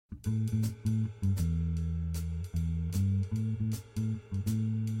This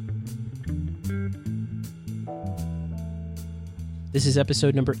is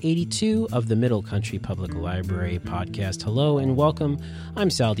episode number 82 of the Middle Country Public Library podcast. Hello and welcome. I'm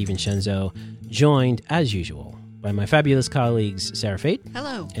Sal DiVincenzo, joined, as usual, by my fabulous colleagues, Sarah Fate.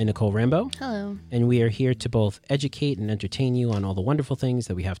 Hello. And Nicole Rambo. Hello. And we are here to both educate and entertain you on all the wonderful things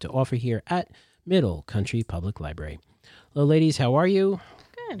that we have to offer here at Middle Country Public Library. Hello, ladies. How are you?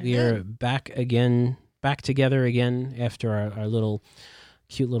 Good. We are back together again after our little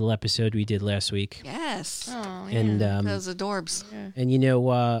cute little episode we did last week. Yes. Oh, yeah. And Those adorbs. Yeah. and you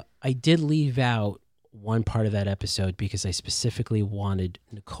know, I did leave out one part of that episode because I specifically wanted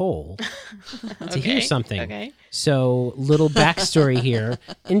Nicole to hear something. Okay. So, little backstory here.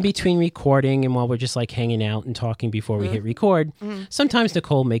 In between recording and while we're just like hanging out and talking before we hit record, sometimes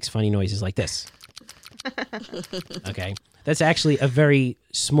Nicole makes funny noises like this. Okay. That's actually a very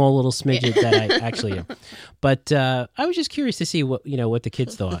small little smidget that I actually am. But I was just curious to see what the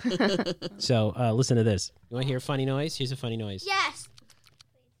kids thought. So listen to this. You want to hear a funny noise? Here's a funny noise. Yes.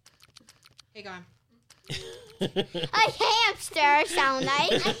 Hey, go on. A hamster sound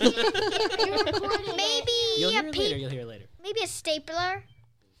nice. Maybe You'll a hear it later. You'll hear it later. maybe a stapler.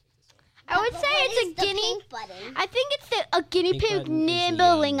 I would say it's a guinea. I think it's a guinea Pink pig button is the,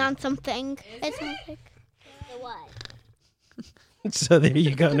 nibbling on something. It's like what? So there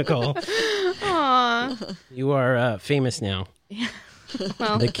you go, Nicole. Aw. You are famous now.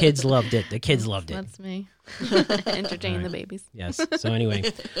 Well, The kids loved it. The kids loved it. that's me. Entertain the babies. Yes. So anyway,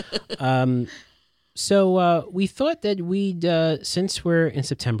 we thought that we'd, since we're in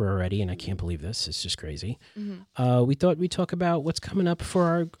September already, and I can't believe this, it's just crazy. We thought we'd talk about what's coming up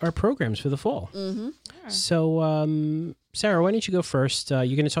for our programs for the fall. Mm-hmm. So, Sarah, why don't you go first? You're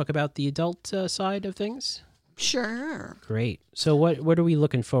going to talk about the adult side of things? Sure. Great. So what are we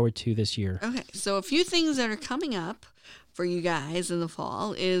looking forward to this year? Okay. So a few things that are coming up for you guys in the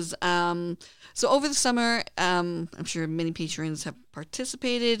fall is so over the summer, I'm sure many patrons have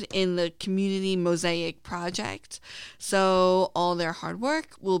participated in the Community Mosaic Project. So all their hard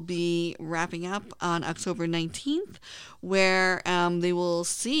work will be wrapping up on October 19th, where they will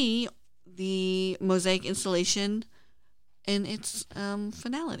see the mosaic installation in its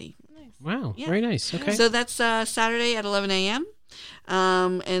finality. Wow. Yeah. Very nice. Okay. So that's Saturday at 11 a.m.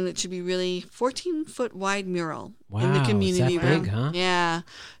 And it should be really 14-foot wide mural in the Wow, community is that room. big, huh? Yeah.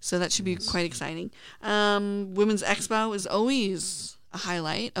 So that should be quite exciting. Women's Expo is always a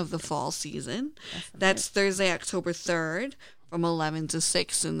highlight of the fall season. That's Thursday, October 3rd. From 11 to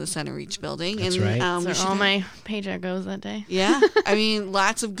 6 in the Center Reach building. That's and, right. we So should all have- my paycheck goes that day. Yeah. I mean,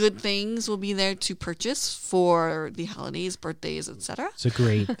 lots of good things will be there to purchase for the holidays, birthdays, etc. It's a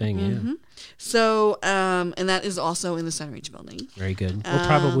great thing. Yeah. So, and that is also in the Center Reach building. Very good. We'll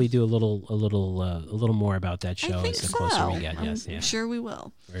probably do a little more about that show I think as the closer so. we get. Yes. I'm Yeah. sure we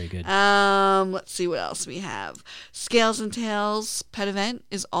will. Very good. Let's see what else we have. Scales and Tails pet event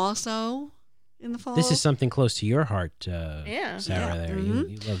is also in the fall. This is something close to your heart, Yeah. Sarah. Yeah. There,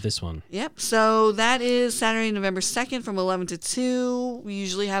 you love this one. Yep. So that is Saturday, November 2nd from 11 to 2. We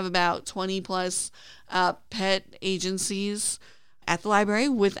usually have about 20 plus pet agencies at the library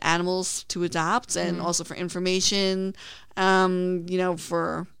with animals to adopt and also for information,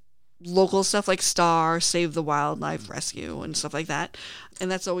 for local stuff like STAR, Save the Wildlife Rescue and stuff like that.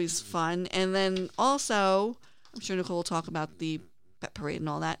 And that's always fun. And then also, I'm sure Nicole will talk about the pet parade and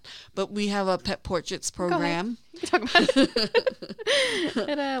all that, but we have a pet portraits program. You can talk about it.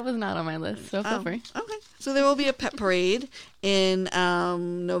 It was not on my list, so feel free. Okay. So there will be a pet parade in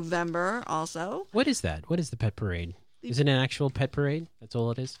November also. What is that? What is the pet parade? Is it an actual pet parade? That's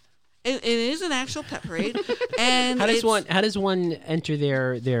all it is. It is an actual pet parade. And How does one enter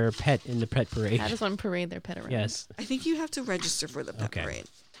their pet in the pet parade? How does one parade their pet around? Yes. I think you have to register for the pet Okay. parade.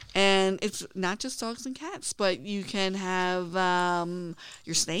 And it's not just dogs and cats, but you can have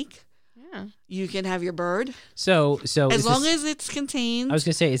your snake. Yeah. You can have your bird. So As long as it's contained. I was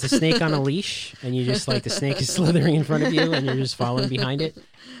gonna say, is a snake on a leash, and you just like the snake is slithering in front of you, and you're just following behind it,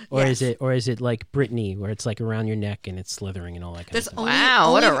 or Yes. is it like Britney, where it's like around your neck and it's slithering and all that kind That's of stuff? only,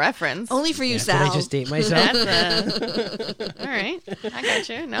 Wow, what a only- reference. Only for you, Yeah, did Sal. I just date myself? That's all right. I got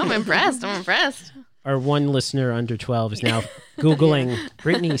you. No, I'm impressed. Our one listener under 12 is now Googling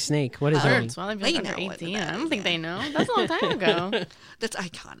Britney Snake. What is Hurts. that? Well, if They you're under know what 18, that I don't is. think they know. That's a long time ago. That's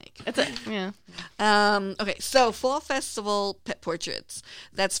iconic. Yeah. Okay, so Fall Festival Pet Portraits.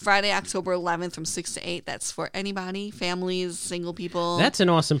 That's Friday, October 11th from 6 to 8. That's for anybody, families, single people. That's an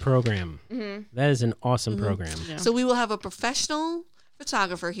awesome program. Mm-hmm. That is an awesome program. Yeah. So we will have a professional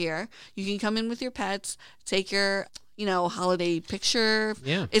photographer here. You can come in with your pets, take your holiday picture.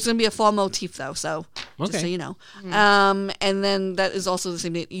 Yeah. It's going to be a fall motif, though, so just so you know. And then that is also the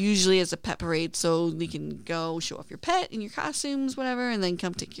same day. Usually it's a pet parade, so you can go show off your pet in your costumes, whatever, and then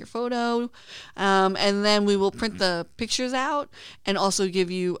come take your photo. And then we will print the pictures out and also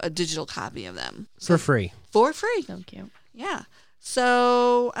give you a digital copy of them. For free. For free. So cute. Yeah.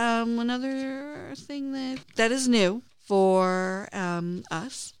 So another thing that is new for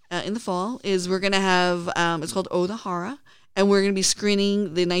us in the fall is we're going to have, it's called Oh the Horror, and we're going to be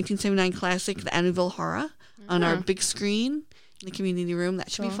screening the 1979 classic, The Amityville Horror, on our big screen in the community room.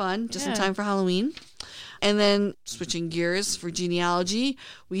 That should be fun, just in time for Halloween. And then switching gears for genealogy,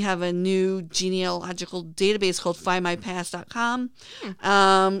 we have a new genealogical database called findmypast.com.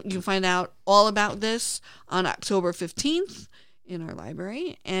 You can find out all about this on October 15th in our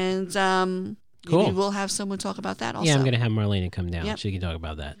library. And Cool. maybe we'll have someone talk about that also. Yeah, I'm going to have Marlena come down. Yep. She can talk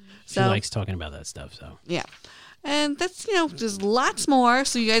about that. She So- likes talking about that stuff. So Yeah. And that's, there's lots more.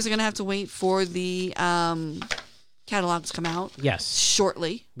 So you guys are going to have to wait for the catalog to come out yes,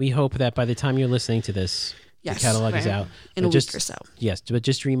 shortly. we hope that by the time you're listening to this, Yes. the catalog is Right. out. In But a week or so. Yes, but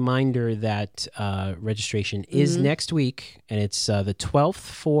just a reminder that registration is next week, and it's the 12th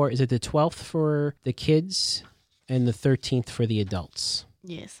for. Is it the 12th for the kids and the 13th for the adults?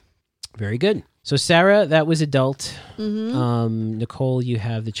 Yes. Very good. So Sarah, that was adult. Nicole, you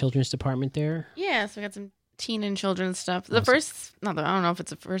have the children's department there. Yeah, so we got some teen and children's stuff. The first, I don't know if it's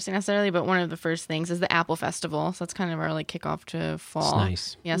the first thing necessarily, but one of the first things is the Apple Festival. So that's kind of our kickoff to fall. It's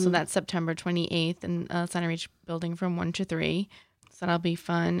nice. Yeah, so that's September 28th in Center Reach building from 1 to 3. So that'll be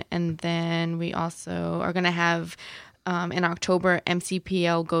fun. And then we also are going to have in October,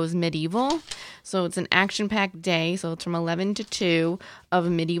 MCPL Goes Medieval. So it's an action-packed day. So it's from 11 to 2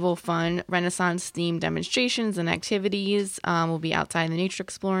 of medieval fun, Renaissance-themed demonstrations and activities. We'll be outside in the Nature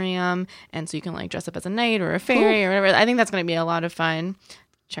Explorium. And so you can dress up as a knight or a fairy or whatever. I think that's going to be a lot of fun.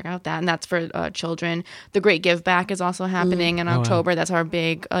 Check out that, and that's for children. The Great Give Back is also happening in October. Wow. That's our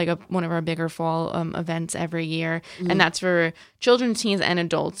big, one of our bigger fall events every year, and that's for children, teens, and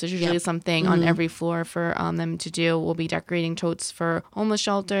adults. There's usually something on every floor for them to do. We'll be decorating totes for homeless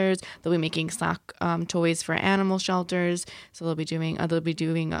shelters. They'll be making sock toys for animal shelters. So they'll be doing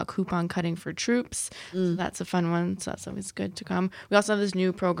coupon cutting for troops. So that's a fun one. So that's always good to come. We also have this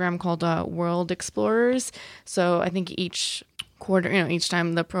new program called World Explorers. So I think each quarter, each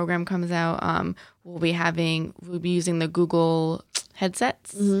time the program comes out, we'll be using the Google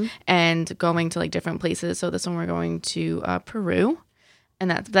headsets and going to different places. So this one we're going to Peru, and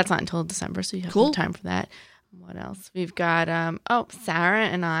that's not until December, so you have some time for that. What else? We've got Sarah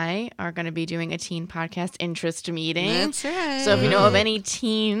and I are going to be doing a teen podcast interest meeting. That's right. So if you know of any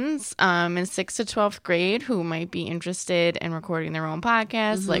teens in 6th to 12th grade who might be interested in recording their own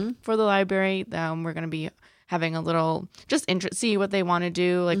podcast, for the library, we're going to be having a little see what they want to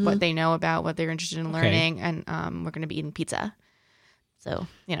do, what they know about what they're interested in learning, and we're going to be eating pizza. So,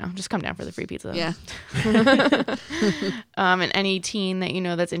 just come down for the free pizza. Yeah. And any teen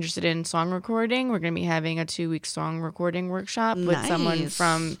that that's interested in song recording, we're going to be having a 2-week song recording workshop with someone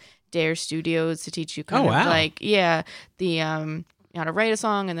from Dare Studios to teach you the how to write a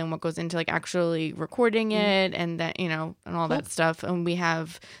song, and then what goes into actually recording it, and that and all that stuff. And we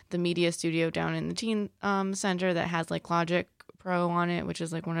have the media studio down in the teen center that has Logic Pro on it, which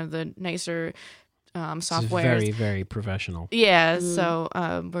is one of the nicer software. Very, very professional. Yeah, so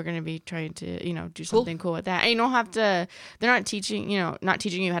we're gonna be trying to do something cool with that. And you don't have to. They're not teaching you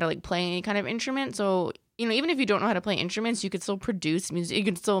how to play any kind of instrument. So even if you don't know how to play instruments, you could still produce music. You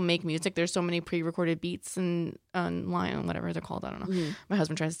can still make music. There's so many pre-recorded beats and online and whatever they're called. I don't know. My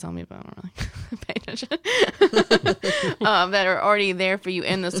husband tries to tell me, but I don't really pay attention. That are already there for you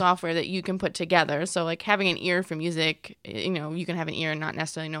in the software that you can put together. So having an ear for music, you can have an ear and not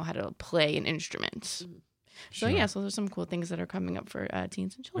necessarily know how to play an instrument. So so there's some cool things that are coming up for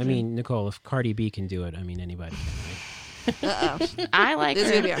teens and children. I mean, Nicole, if Cardi B can do it, anybody can, right? Uh-oh. I like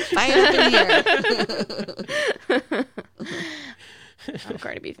There's her. going to be a fight up in here. I'm a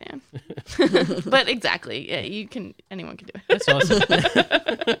Cardi B fan. But exactly. Yeah, anyone can do it. That's awesome.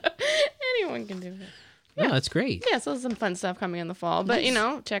 Anyone can do it. Yeah, that's great. Yeah, so some fun stuff coming in the fall. But,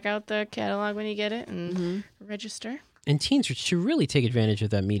 check out the catalog when you get it and register. And teens should really take advantage of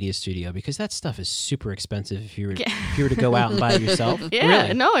that media studio, because that stuff is super expensive if you were to go out and buy it yourself. Yeah,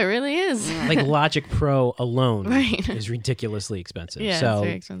 really. No, it really is. Logic Pro alone Right. is ridiculously expensive. Yeah, so it's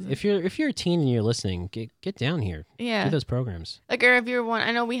very expensive. if you're a teen and you're listening, get down here. Yeah. Do those programs. Or if you're one,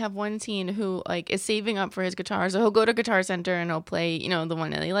 I know we have one teen who is saving up for his guitar, so he'll go to Guitar Center and he'll play, the one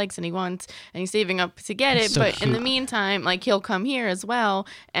that he likes and he wants, and he's saving up to get it. That's so but in the cute. meantime, he'll come here as well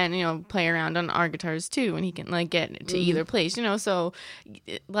and play around on our guitars too, and he can to either place, so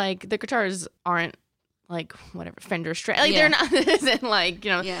like the guitars aren't like whatever Fender Strat, like they're not isn't like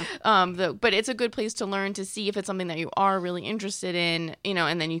but it's a good place to learn to see if it's something that you are really interested in,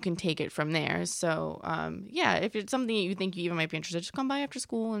 and then you can take it from there. So if it's something you think you even might be interested, just come by after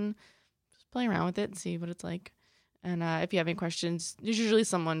school and just play around with it and see what it's like. And if you have any questions, there's usually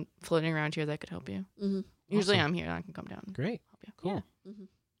someone floating around here that could help you. Usually I'm here and I can come down. Great. Help you. Cool.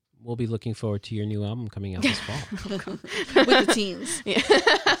 We'll be looking forward to your new album coming out this fall. With the teens. Yeah.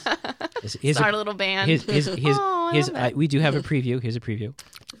 Start a little band. We do have a preview. Here's a preview.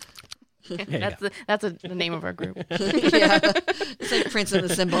 That's the name of our group. It's like Prince and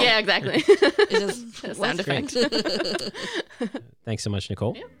the Symbol. Yeah, exactly. It just sound effect. Thanks so much,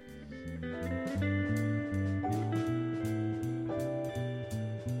 Nicole. Yeah.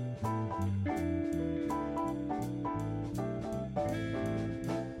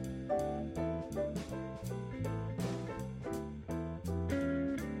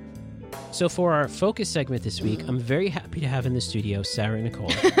 So for our focus segment this week, I'm very happy to have in the studio Sarah and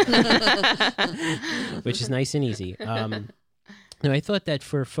Nicole, which is nice and easy. Now, I thought that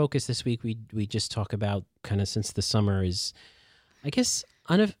for focus this week, we just talk about kind of since the summer is, I guess,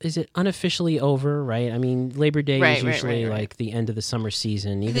 is it unofficially over, right? I mean, Labor Day is usually like the end of the summer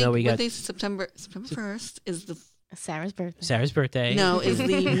season, even though we got September 1st is the Sarah's birthday. Sarah's birthday. No, is the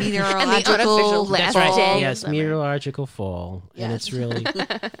meteorological and the unofficial That's last right. day. Yes, meteorological fall, Yes. and it's really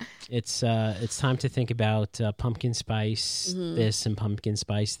it's time to think about pumpkin spice this and pumpkin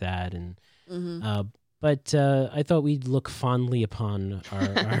spice that, and but I thought we'd look fondly upon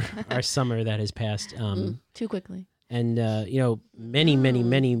our summer that has passed too quickly. And,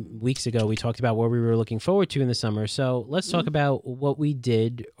 many weeks ago, we talked about what we were looking forward to in the summer. So let's talk about what we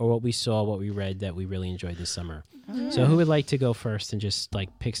did or what we saw, what we read that we really enjoyed this summer. So who would like to go first and just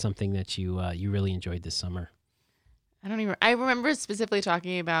like pick something that you really enjoyed this summer? I remember specifically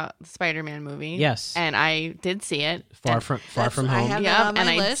talking about the Spider-Man movie. Yes. And I did see it. Far from home. I have that on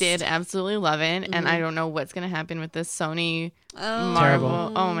my list. I did absolutely love it. And I don't know what's going to happen with this Sony Marvel.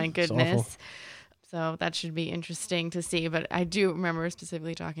 Terrible. Oh my It's goodness. awful. So that should be interesting to see. But I do remember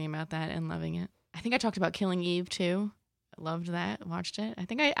specifically talking about that and loving it. I think I talked about Killing Eve too. I loved that. Watched it. I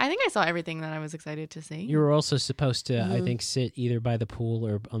think I saw everything that I was excited to see. You were also supposed to, I think, sit either by the pool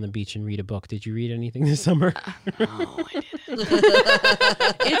or on the beach and read a book. Did you read anything this summer? No, I didn't.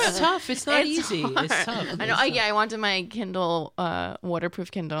 It's tough. It's not easy. hard. It's tough. I know. I wanted my Kindle,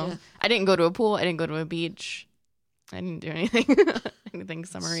 waterproof Kindle. Yeah. I didn't go to a pool. I didn't go to a beach. I didn't do anything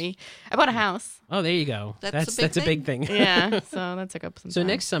summery. I bought a house. Oh, there you go. That's a big thing. Yeah, so that took up some So time.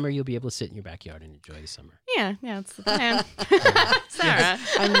 next summer you'll be able to sit in your backyard and enjoy the summer. Yeah, that's the plan. Sarah,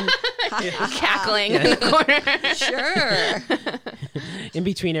 cackling in the corner. Sure. In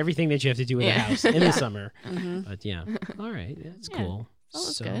between everything that you have to do with the house in the summer. But yeah, all right, that's cool. That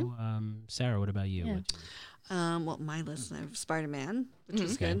was so, good. Sarah, what about you? Yeah. Well, my list, I have Spider-Man, which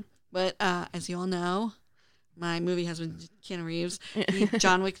was Okay. good. But as you all know, my movie has been Keanu Reeves.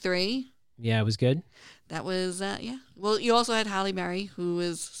 John Wick 3. Yeah, it was good. That was, yeah. Well, you also had Halle Berry, who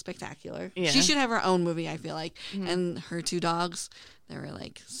was spectacular. Yeah. She should have her own movie, I feel like. And her two dogs, they were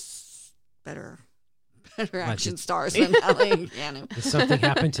like better action stars than Halle and Keanu. Did something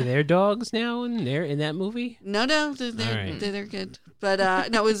happen to their dogs now and they're in that movie? No, they're good. But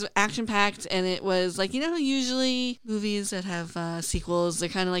no, it was action packed, and it was like, usually movies that have sequels, they're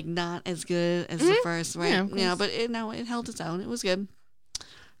kind of like not as good as the first, right? Yeah, but it held its own. It was good.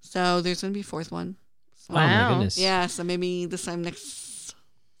 So there's gonna be a fourth one. So, Oh my Wow. goodness. yeah, so maybe this time next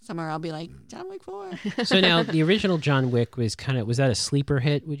summer I'll be like John Wick 4. So now the original John Wick was that a sleeper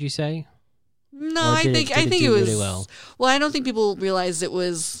hit? Would you say? No, Or I did think it it do was really well? Well, I don't think people realized it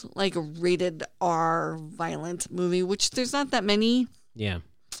was like a rated R violent movie, which there's not that many. Yeah.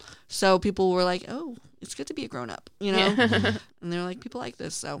 So people were like, "Oh, it's good to be a grown up," and they're like, "People like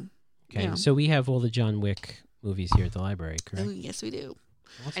this." So, Okay. So we have all the John Wick movies here at the library, correct? oh, yes, we do.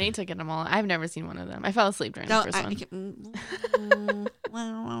 I need to get them all. I've never seen one of them. I fell asleep during the first one.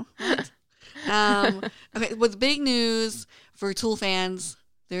 What? Okay. What's big news for Tool fans?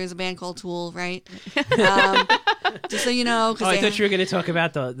 There is a band called Tool, right? Just so you know. Oh, I thought you were going to talk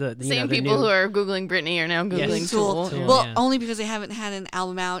about the Same the people new... who are Googling Britney are now Googling Tool. Tool. Well, yeah. only because they haven't had an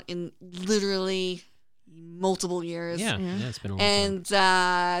album out in literally multiple years. Yeah, it's been a long time.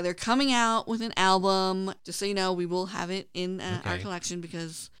 And they're coming out with an album. Just so you know, we will have it in our collection,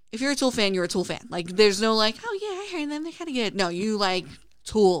 because if you're a Tool fan, you're a Tool fan. Like, there's no like, oh yeah, I heard them, they're kind of good. No, you like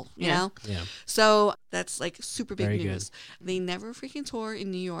Tool, you know? Yeah. So that's like super big Very news. They never freaking tour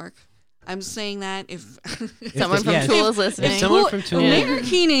in New York. I'm saying that if Someone from yes. Tool is listening. If someone from Tool Mayor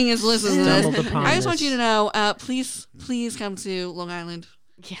Keening is listening to stumbled this, upon I just want this. you to know, please come to Long Island,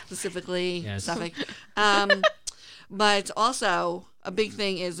 Yeah. specifically Yes. Suffolk. But also, a big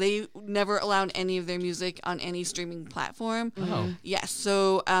thing is they never allowed any of their music on any streaming platform. Oh. Yes,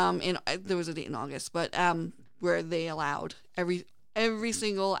 so there was a date in August, but where they allowed every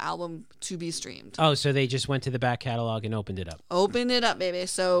single album to be streamed. Oh, so they just went to the back catalog and opened it up. Open it up, baby.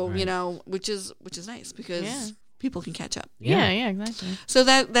 So Right. which is nice because Yeah. people can catch up. Yeah, exactly. So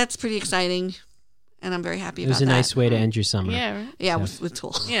that's pretty exciting, and I'm very happy It about was a that. nice way to end your summer. Yeah, right? Yeah, So- with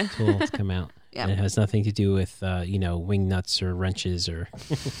Tool. Yeah. Tool to come out. Yeah. And it has nothing to do with wing nuts or wrenches or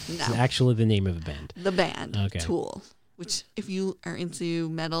it's No, actually the name of the band. the band Okay. Tool. Which, if you are into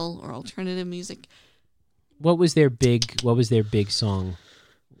metal or alternative music, What was their big song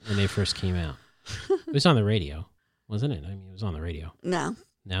when they first came out? It was on the radio, wasn't it? I mean, it was on the radio. no,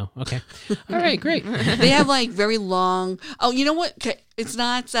 No? Okay. All right, great. they have like very long. Oh, you know what? Okay, it's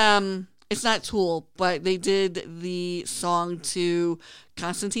not Tool, but they did the song to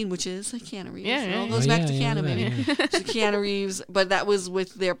Constantine, which is Keanu Reeves. Yeah, It all yeah, goes Oh, back yeah, to yeah, Keanu, baby. yeah. To Keanu Reeves, but that was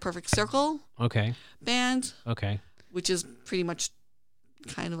with their Perfect Circle Okay. band, Okay. which is pretty much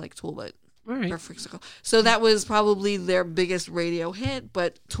kind of like Tool, but All right. Perfect Circle. So that was probably their biggest radio hit,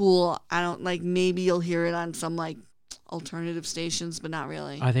 but Tool, I don't like. Maybe you'll hear it on some like alternative stations, but not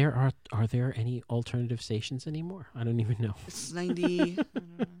really. Are there any alternative stations anymore? I don't even know. It's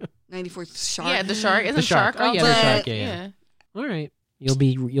 94 Shark. Yeah, the Shark. Isn't The Shark. Oh, yeah, the But- Shark. Yeah. All right. You'll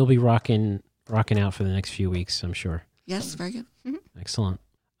be rocking out for the next few weeks, I'm sure. Yes, very good. Excellent.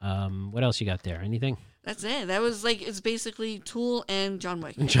 What else you got there? Anything? That's it. That was like it's basically Tool and John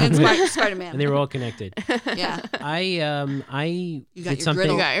Wick John and Wick. Spider-Man. And they were all connected. Yeah, I You got did your something.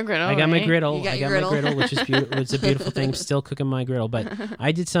 griddle. You got your griddle. I got my right? griddle. You got I your got my griddle. griddle, which is beautiful. It's a beautiful thing. Still cooking my griddle, but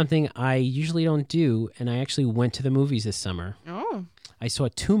I did something I usually don't do, and I actually went to the movies this summer. Oh, I saw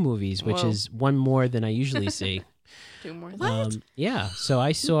 2 movies, which Whoa. is one more than I usually see. 2 more. What? Yeah. So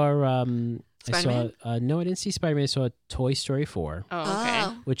I saw. Spider-Man? No, I didn't see Spider-Man. I saw Toy Story 4, Oh, okay.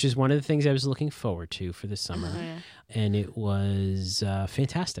 Oh, which is one of the things I was looking forward to for this summer, Oh, yeah. and it was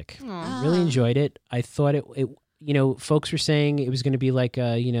fantastic. Aw. Really Oh. enjoyed it. I thought it folks were saying it was going to be like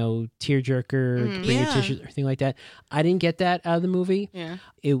a, tearjerker, Mm. bring your Yeah. tissues, or thing like that. I didn't get that out of the movie. Yeah.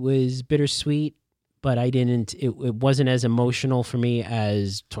 It was bittersweet, but I didn't. It wasn't as emotional for me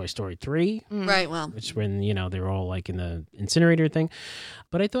as Toy Story 3, Mm. right. Well, which when they were all like in the incinerator thing.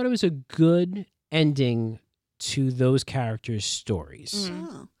 But I thought it was a good ending to those characters' stories. Mm.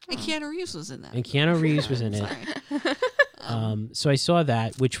 oh. And Keanu Reeves was in that. And Keanu Reeves was in it. Sorry. So I saw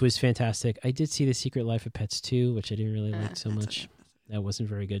that, which was fantastic. I did see The Secret Life of Pets 2, which I didn't really like so That's much. okay. That wasn't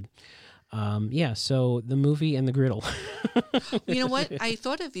very good. So the movie and the griddle. You know what? I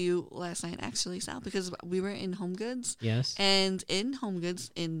thought of you last night, actually, Sal, because we were in Home Goods, Yes. and in Home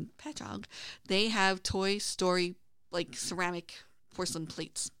Goods in Patchogue, they have Toy Story like ceramic porcelain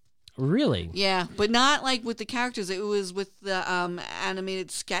plates. Really? Yeah, but not like with the characters. It was with the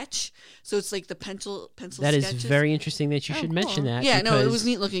animated sketch. So it's like the pencil That is sketches. very interesting that you Oh, should mention cool. that. Yeah, no, it because was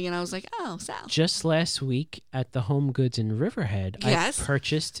neat looking, and I was like, oh, Sal. Just last week at the Home Goods in Riverhead, Yes. I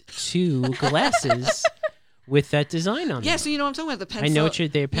purchased 2 glasses with that design on Yeah, them. so you know what I'm talking about, the pencil. I know what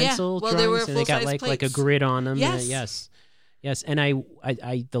they're pencil well, they were drawings, and they got full-size like a plates. grid on them. Yes. Yes. And I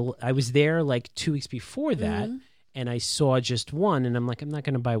was there like 2 weeks before that, Mhm. and I saw just one, and I'm like, I'm not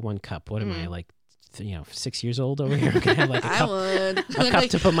going to buy one cup. What am I, like, 6 years old over here? I'm going to have like a I cup, would. a cup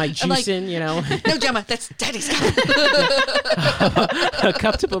to put my juice like- in, No, Gemma, that's Daddy's cup. a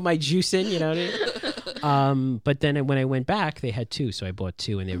cup to put my juice in, you know what I mean? But then when I went back, they had 2, so I bought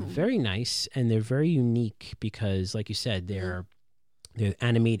 2, and they're very nice, and they're very unique because, like you said, they're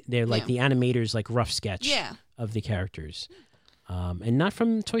animate. They're like the animator's like rough sketch Yeah. of the characters, and not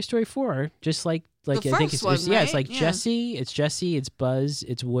from Toy Story 4. Just like The I think first one, it's right? like Yeah. Jesse, it's Buzz,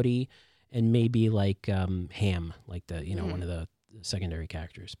 it's Woody, and maybe like Ham, like the one of the secondary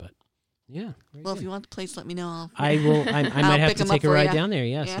characters. But yeah, very Well, good. if you want the plates, let me know. I will. I I'll might have pick to 'em take up a for ride ya. down there.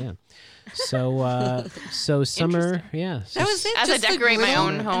 Yes, Yeah. yeah. So summer, yeah. So That was it. As I just the decorate my griddle own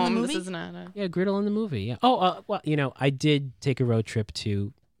and the home, this movie? is not a. Yeah, griddle in the movie. Yeah. Oh, well, I did take a road trip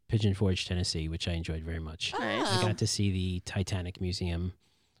to Pigeon Forge, Tennessee, which I enjoyed very much. Nice. I got to see the Titanic Museum,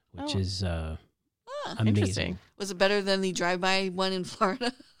 which Oh. is Ah, amazing. Interesting. was it better than the drive-by one in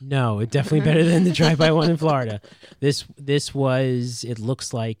Florida? No, it definitely better than the drive-by one in Florida. This was. It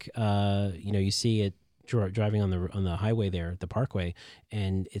looks like you see it driving on the highway there, the Parkway,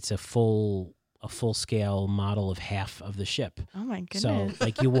 and it's a full scale model of half of the ship. Oh my goodness. So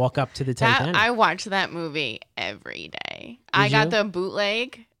like you walk up to the Titanic. I watch that movie every day. I got you? the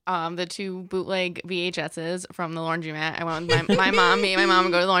bootleg the 2 bootleg VHSs from the laundromat. I went with my mom. Me and my mom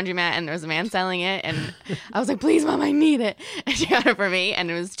would go to the laundromat, and there was a man selling it, and I was like, "Please, Mom, I need it." And she got it for me,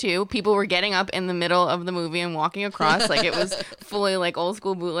 and it was 2. People were getting up in the middle of the movie and walking across, like it was fully like old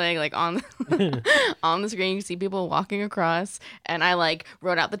school bootleg, like on on the screen. You see people walking across, and I like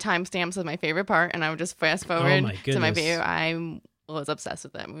wrote out the timestamps of my favorite part, and I would just fast forward to my favorite. I was obsessed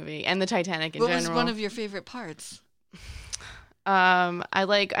with that movie and the Titanic in general. What was one of your favorite parts? I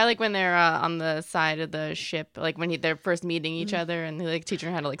like when they're on the side of the ship, like when they're first meeting each other, and they're like teaching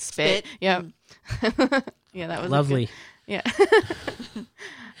her how to like spit. Yeah, yeah, that was lovely. Yeah,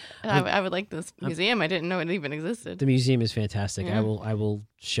 I would like this museum. I didn't know it even existed. The museum is fantastic. Yeah. I will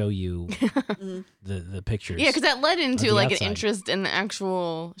show you the pictures. Yeah, because that led into like an interest in the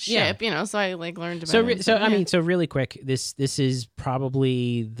actual ship. You know, so I like learned about it. I mean, so really quick, this is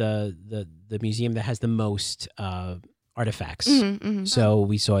probably the museum that has the most artifacts. So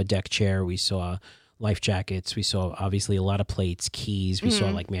we saw a deck chair, we saw life jackets, we saw obviously a lot of plates, keys, we saw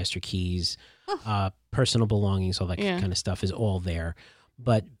like master keys, personal belongings, all that kind of stuff is all there.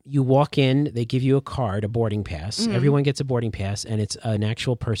 But you walk in, they give you a card, a boarding pass. Everyone gets a boarding pass, and it's an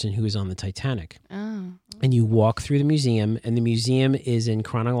actual person who is on the Titanic. Oh. And you walk through the museum, and the museum is in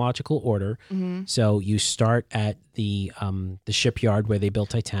chronological order. So you start at the shipyard where they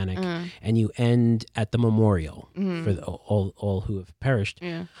built Titanic, and you end at the memorial for all who have perished.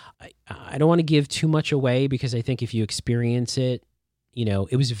 Yeah. I don't want to give too much away, because I think if you experience it, you know,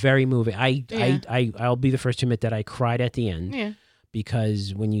 it was very moving. I'll be the first to admit that I cried at the end. Yeah.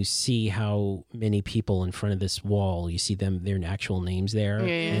 Because when you see how many people in front of this wall, you see their actual names there,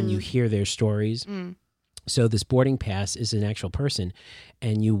 and you hear their stories. So this boarding pass is an actual person,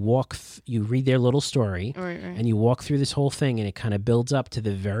 and you walk, you read their little story, and you walk through this whole thing, and it kind of builds up to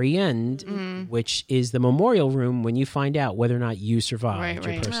the very end, which is the memorial room when you find out whether or not you survived,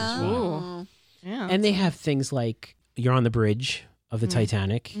 your person survived. Yeah, and they have things like you're on the bridge of the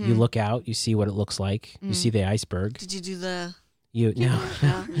Titanic, you look out, you see what it looks like, you see the iceberg. Did you do the...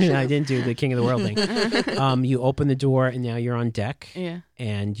 No, I didn't do the King of the World thing. You open the door, and now you're on deck. Yeah.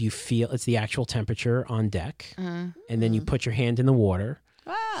 And you feel it's the actual temperature on deck. And then you put your hand in the water.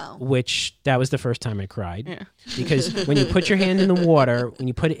 Wow. Which that was the first time I cried. Yeah. Because when you put your hand in the water, when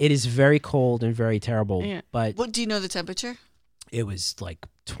you put it is very cold and very terrible. Yeah. But what do you know the temperature? It was like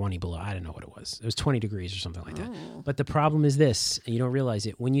 20 below. I don't know what it was. It was 20 degrees or something like that. But the problem is this, and you don't realize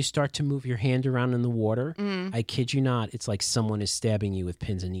it. When you start to move your hand around in the water, I kid you not, it's like someone is stabbing you with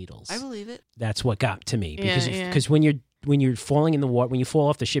pins and needles. I believe it. That's what got to me. Because when you're falling in the water, when you fall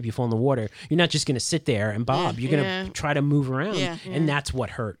off the ship, you fall in the water, you're not just going to sit there and bob. You're going to try to move around. And that's what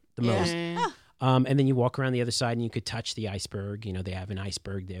hurt the most. And then you walk around the other side, and you could touch the iceberg. You know, they have an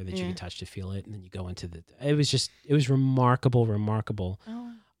iceberg there that you can touch to feel it. And then you go into it was remarkable.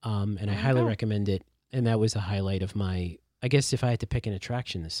 And I highly recommend it. And that was the highlight of I guess if I had to pick an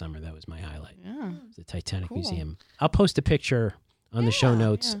attraction this summer, that was my highlight. Yeah. The Titanic Museum. I'll post a picture on the show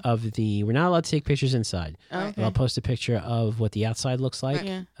notes of we're not allowed to take pictures inside. Okay. But I'll post a picture of what the outside looks like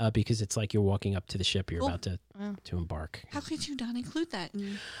because it's like you're walking up to the ship. You're about to embark. How could you not include that?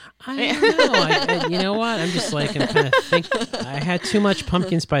 I don't know. You know what? I'm just like, I'm kind of thinking. I had too much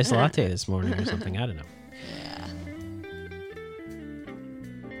pumpkin spice latte this morning or something. I don't know.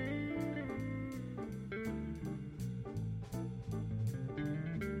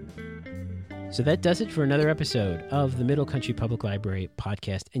 So that does it for another episode of the Middle Country Public Library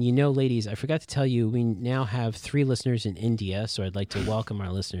podcast. And you know, ladies, I forgot to tell you, we now have 3 listeners in India, so I'd like to welcome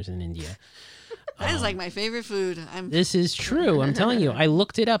our listeners in India. That is like my favorite food. This is true. I'm telling you. I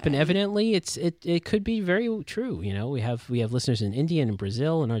looked it up, and evidently it could be very true. You know, we have listeners in India and in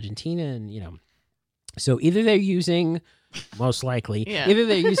Brazil and Argentina, and you know, so either they're using, most likely, either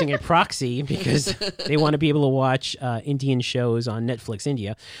they're using a proxy because they want to be able to watch Indian shows on Netflix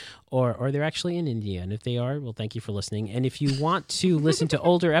India, or they're actually in India. And if they are, well, thank you for listening. And if you want to listen to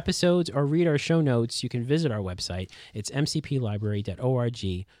older episodes or read our show notes, you can visit our website. It's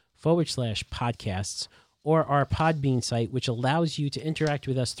mcplibrary.org/podcasts, or our Podbean site, which allows you to interact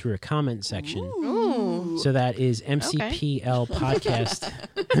with us through a comment section. Ooh. So that is MCPL Podcast,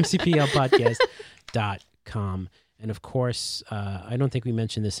 mcplpodcast.com. And of course, I don't think we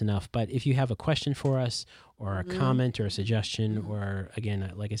mentioned this enough, but if you have a question for us or a comment or a suggestion, or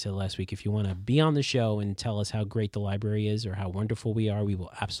again, like I said last week, if you want to be on the show and tell us how great the library is or how wonderful we are, we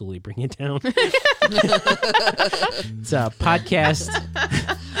will absolutely bring it down. It's a podcast.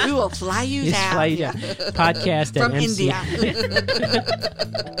 We will fly you down. Podcast from India.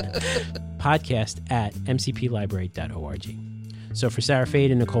 Podcast at mcplibrary.org. So for Sarah Fade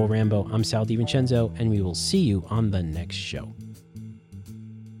and Nicole Rambo, I'm Sal DiVincenzo, and we will see you on the next show.